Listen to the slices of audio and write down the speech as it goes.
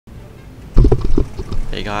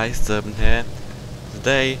Hey guys, Durban here.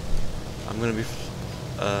 Today I'm gonna be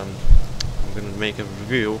I'm gonna make a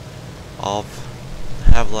review of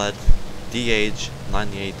Havilland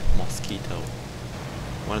DH-98 Mosquito,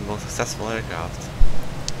 one of the most successful aircraft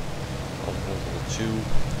of World War II,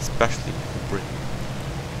 especially for Britain.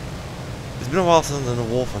 It's been a while since I've done a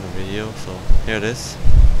War Thunder video, so here it is,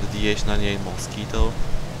 the DH-98 Mosquito.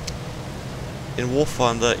 In War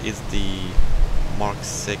Thunder is the Mark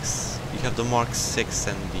 6. You have the Mark 6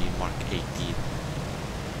 and the Mark 18.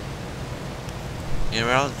 In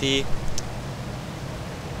reality,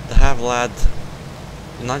 the Havilland,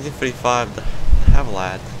 in 1935, the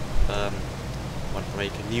Havilland wanted to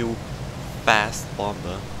make a new fast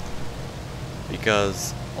bomber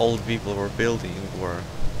because all the people were building were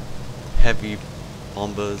heavy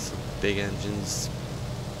bombers, big engines.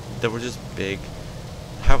 They were just big.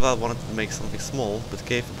 Havilland wanted to make something small but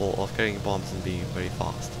capable of carrying bombs and being very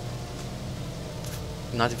fast.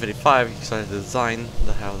 In 1935 he started to design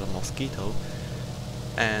the Havilland Mosquito,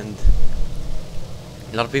 and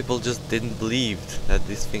a lot of people just didn't believe that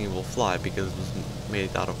this thing will fly because it was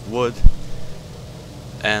made out of wood,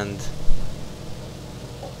 and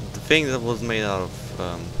the thing that was made out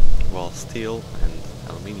of well, steel and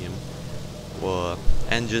aluminium were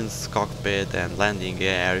engines, cockpit and landing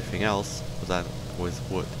gear. Everything else was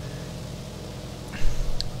wood.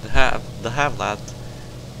 The Havilland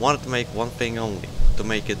wanted to make one thing only, to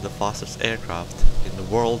make it the fastest aircraft in the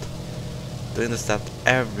world, to intercept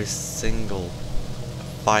every single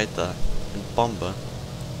fighter and bomber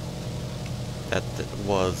that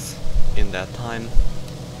was in that time.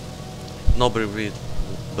 Nobody really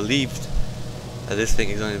believed that this thing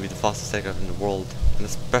is going to be the fastest aircraft in the world, and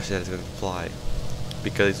especially that it's going to fly,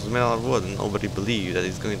 because it was made out of wood and nobody believed that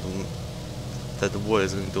the wood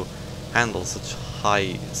is going to handle such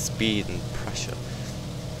high speed and pressure.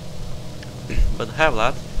 But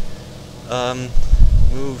Havilland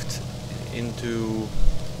moved into,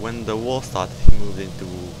 when the war started, he moved into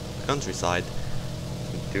the countryside,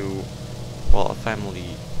 into, well, a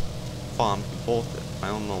family farm. He bought it. I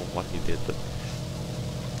don't know what he did, but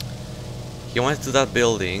he went to that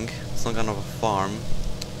building, some kind of a farm.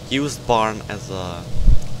 He used barn as a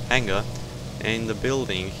hangar, and in the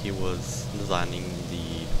building he was designing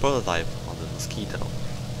the prototype of the Mosquito.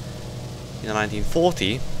 In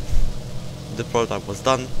 1940 the prototype was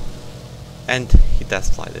done and he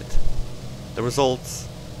test flight it. The results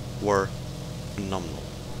were phenomenal.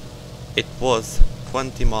 It was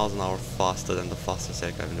 20 miles an hour faster than the fastest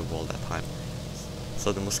aircraft in the world at that time.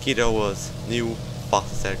 So the Mosquito was new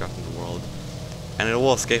fastest aircraft in the world, and it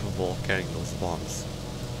was capable of carrying those bombs.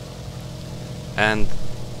 And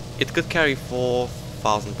it could carry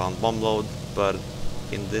 4,000 pound bomb load, but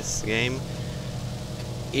in this game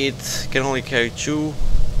it can only carry two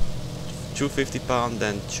 50 pound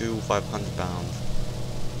and two 500 pound.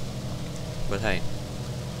 But hey,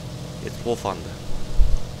 it's War Thunder.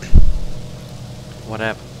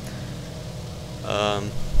 Whatever.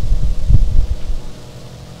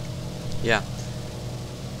 Yeah.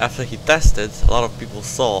 After he tested, a lot of people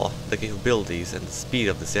saw the capabilities and the speed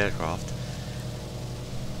of this aircraft.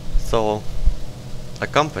 So a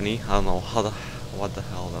company, I don't know what the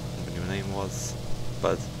hell that company name was,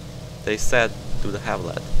 but they said to the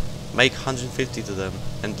Havilland, make 150 to them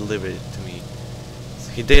and deliver it to me.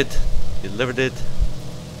 So he did, he delivered it,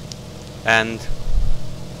 and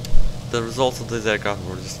the results of this aircraft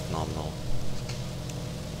were just phenomenal.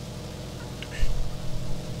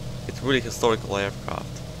 It's really historical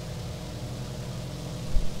aircraft.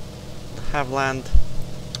 The Havilland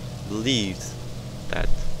believed that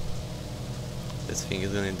this thing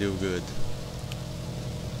is gonna do good,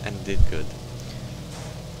 and it did good.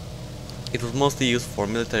 It was mostly used for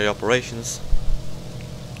military operations,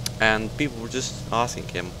 and people were just asking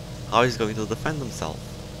him how he's going to defend himself.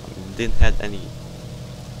 I mean, he didn't have any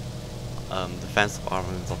defensive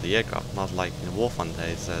armaments of the aircraft, not like in War Thunder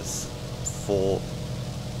days, as 4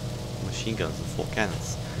 machine guns and 4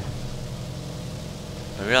 cannons.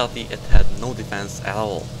 In reality, it had no defense at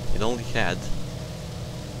all. It only had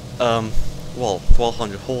well,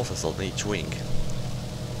 1,200 horses on each wing.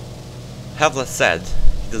 Havilland said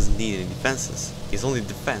he doesn't need any defenses. His only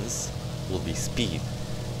defense will be speed.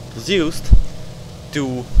 It was used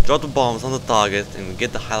to drop the bombs on the target and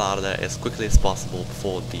get the hell out of there as quickly as possible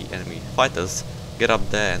before the enemy fighters get up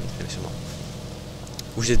there and finish them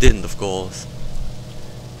off. Which they didn't, of course.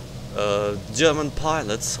 German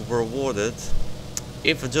pilots were awarded,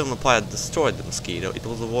 if a German pilot destroyed the Mosquito, it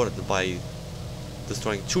was awarded by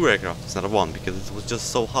destroying 2 aircraft instead of 1, because it was just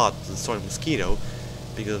so hard to destroy the Mosquito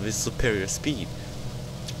because of its superior speed.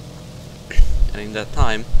 And in that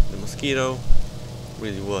time, the Mosquito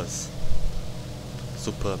really was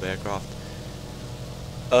superb aircraft.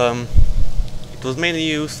 It was mainly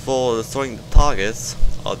used for destroying the targets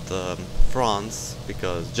of France,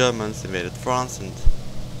 because Germans invaded France and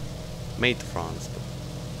made France, but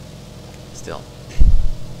still.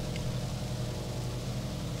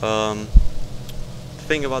 The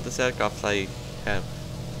thing about this aircraft, I have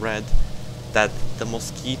read that the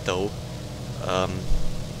Mosquito,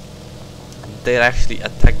 they actually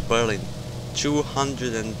attacked Berlin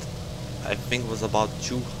 200 and I think it was about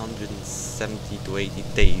 270 to 80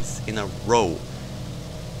 days in a row.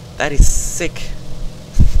 That is sick.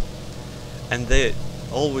 And they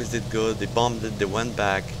always did good. They bombed it, they went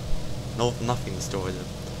back, nothing destroyed it.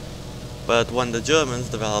 But when the Germans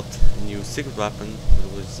developed a new secret weapon,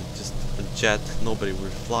 it was just a jet, nobody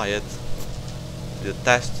would fly it. They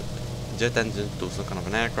attached a jet engine to some kind of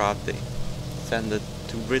an aircraft, they sent it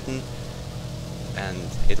to Britain, and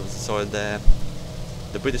it was destroyed there.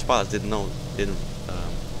 The British pilots didn't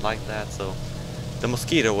like that, so the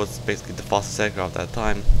Mosquito was basically the fastest aircraft at that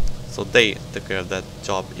time, so they took care of that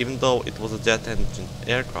job. Even though it was a jet engine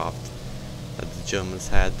aircraft that the Germans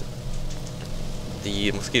had,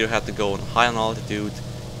 the Mosquito had to go on high on altitude.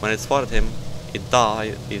 When it spotted him, it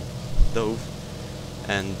dove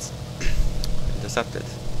and intercepted.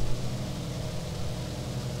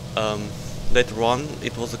 Later on,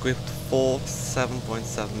 it was equipped with 4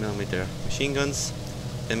 7.7mm machine guns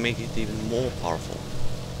and make it even more powerful.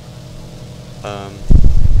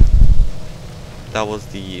 That was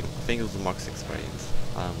the, I think it was the Mark 6 variant,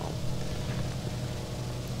 I don't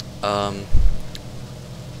know.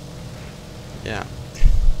 Yeah.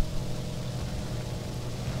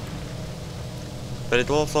 But it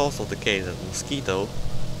was also the case that Mosquito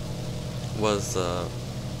was,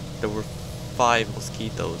 there were 5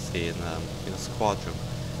 Mosquitoes in a squadron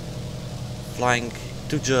flying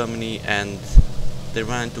to Germany, and they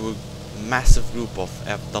ran into a massive group of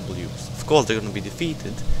FWs. Of course they're gonna be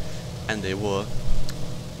defeated, and they were.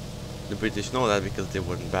 The British know that because they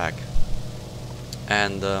weren't back.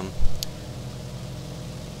 And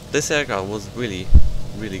this aircraft was really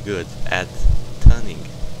good at turning,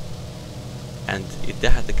 and it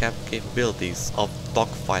had the capabilities of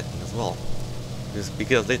dogfighting as well.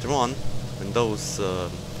 Because later on, when those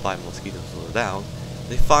 5 Mosquitoes were down,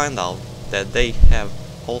 they find out that they have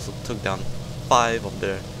also took down 5 of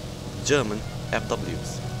their German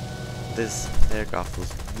FWs. This aircraft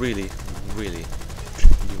was really unique.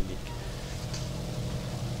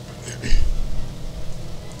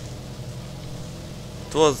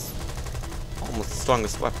 It was almost the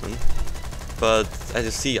strongest weapon, but as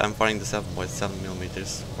you see, I'm firing the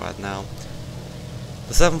 7.7mm right now.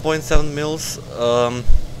 The 7.7 mils,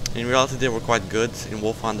 in reality they were quite good. In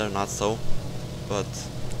War Thunder not so, but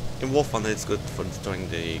in War Thunder it's good for destroying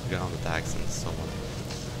the ground attacks and so on.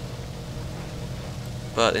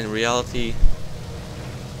 But in reality,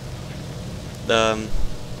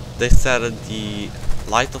 they said that the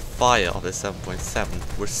light of fire of the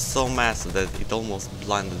 7.7 were so massive that it almost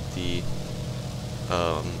blinded the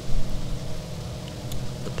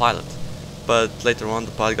pilot. But later on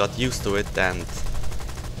the pilot got used to it, and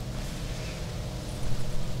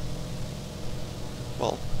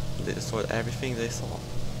well, they destroyed everything they saw.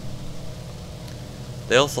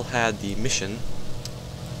 They also had the mission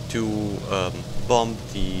to bomb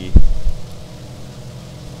the,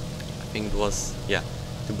 I think it was, yeah,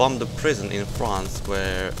 to bomb the prison in France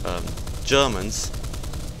where Germans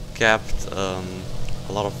kept a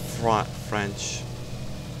lot of French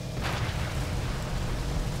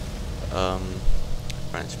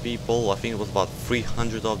people. I think it was about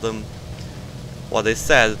 300 of them. What they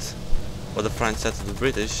said, what the French said to the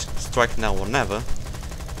British, strike now or never,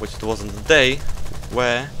 which it was on the day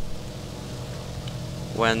when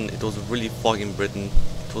it was really foggy in Britain.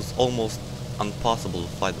 It was almost impossible to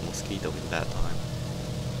fly the Mosquito in that time,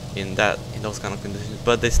 in those kind of conditions,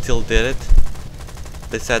 but they still did it.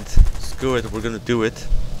 They said, screw it, we're gonna do it,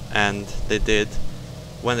 and they did.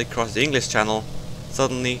 When they crossed the English Channel,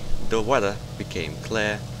 suddenly the weather became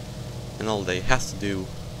clear, and all they have to do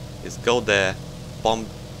is go there, bomb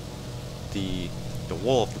the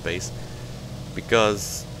wall of the base,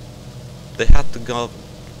 because they had to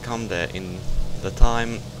come there in the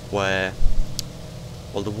time where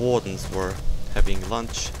all the wardens were having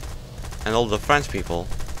lunch and all the French people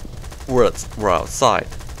were outside.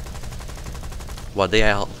 What they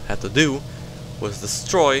had to do was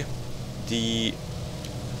destroy the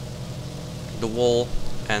wall,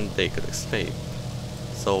 and they could escape.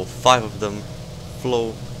 So 5 of them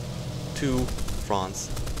flew to France.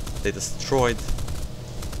 They destroyed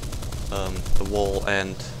the wall,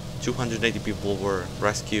 and 280 people were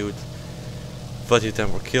rescued. 30 of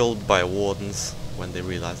them were killed by wardens when they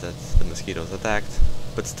realized that the mosquitoes attacked,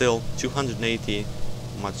 but still 280,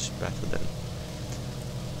 much better than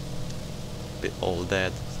all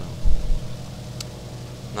dead. So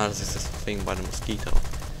not a successful thing by the mosquito.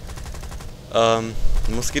 The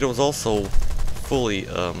mosquito was also fully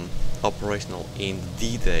operational in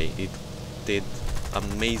D-Day. It did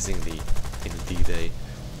amazingly in D-Day.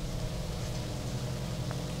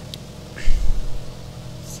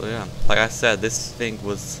 So yeah, like I said, this thing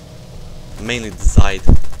was mainly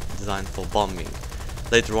designed for bombing.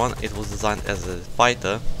 Later on it was designed as a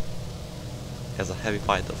fighter, as a heavy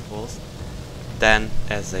fighter of course, then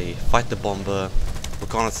as a fighter bomber,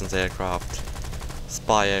 reconnaissance aircraft,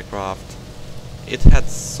 spy aircraft. It had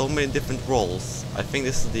so many different roles. I think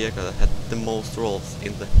this is the aircraft that had the most roles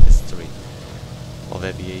in the history of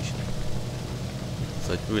aviation.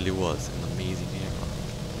 So it really was an amazing aircraft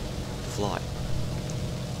to fly.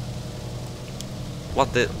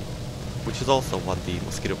 Which is also what the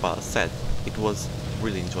Mosquito pilot said, it was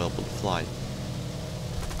really enjoyable to fly.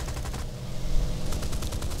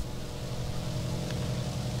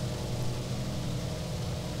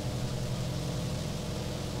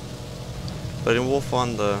 But in War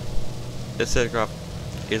Thunder, this aircraft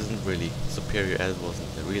isn't really superior as it was in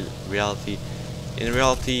the reality. In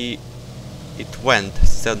reality, it went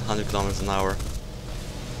 700 kilometers an hour.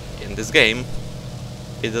 In this game,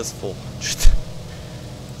 it does 400.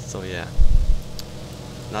 So yeah,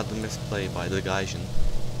 not a misplay by the Gaijin.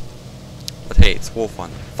 But hey, it's War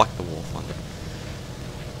Thunder. Fuck the War Thunder.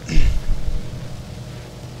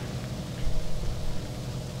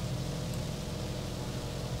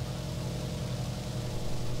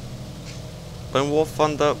 But in War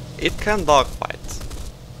Thunder, it can dogfight.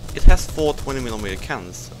 It has 4 20mm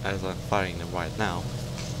cannons, as I'm firing them right now.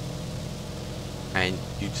 And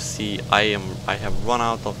you see, I have run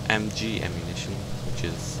out of MG ammunition, which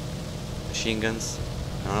is machine guns,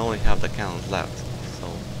 and I only have the cannons left. So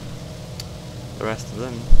the rest of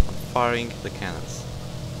them, I'm firing the cannons.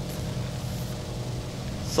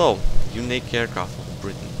 So, unique aircraft of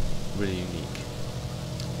Britain, really unique,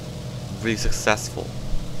 really successful.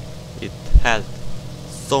 It had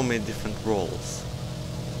so many different roles.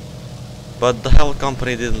 But the Havilland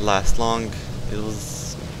company didn't last long. It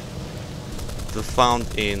was found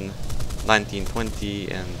in 1920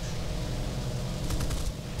 and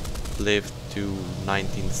lived to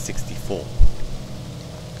 1964.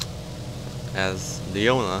 As the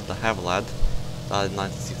owner, the Havilland, died in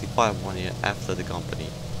 1965, 1 year after the company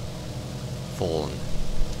fallen.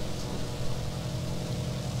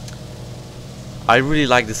 I really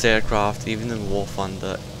like this aircraft, even in War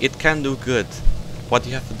Thunder. It can do good. What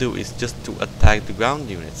you have to do is just to attack the ground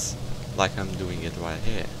units, like I'm doing it right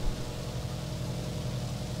here.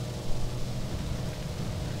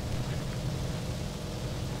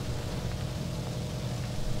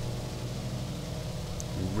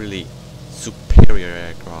 Really superior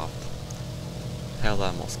aircraft.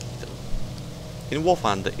 Havilland Mosquito. In War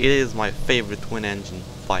Thunder, it is my favorite twin-engine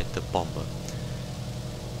fighter bomber.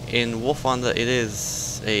 In War Thunder, it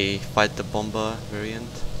is a fighter bomber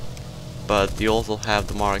variant, but you also have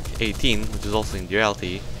the Mark 18, which is also in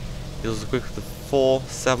reality. It was equipped with 4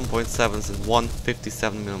 7.7s and 1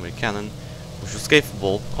 57mm cannon, which was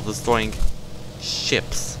capable of destroying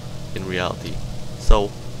ships in reality.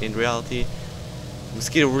 So, in reality,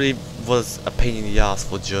 Mosquito really was a pain in the ass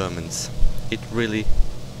for Germans. It was a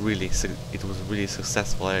really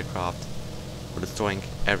successful aircraft for destroying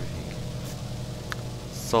everything.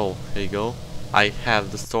 So, here you go. I have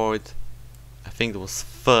destroyed, I think it was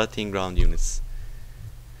 13 ground units.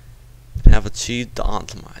 And have achieved the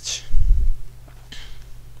anthem match.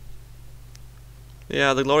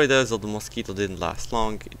 Yeah, the glory days of the Mosquito didn't last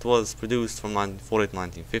long. It was produced from 1940 to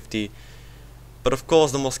 1950. But of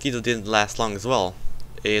course the Mosquito didn't last long as well.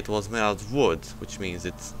 It was made out of wood, which means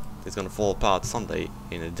it's gonna fall apart someday,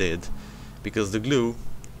 and it did. Because the glue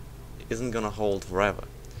isn't gonna hold forever.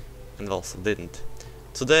 And it also didn't.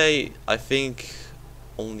 Today, I think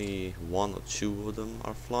only 1 or 2 of them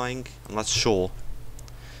are flying. I'm not sure.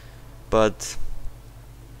 But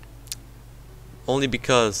only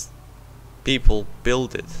because people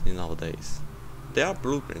build it nowadays. There are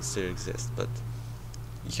blueprints still exist, but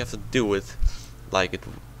you have to do it like it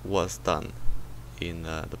was done in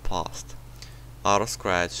the past. Out of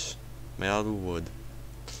scratch, made out of wood.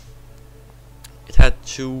 It had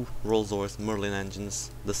 2 Rolls-Royce Merlin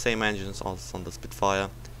engines, the same engines as on the Spitfire.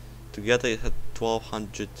 Together it had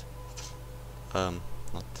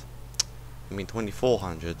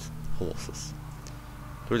 2400 horses.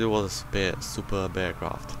 It really was a superb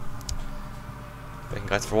aircraft. Thank you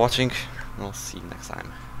guys for watching, and I'll see you next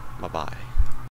time. Bye bye.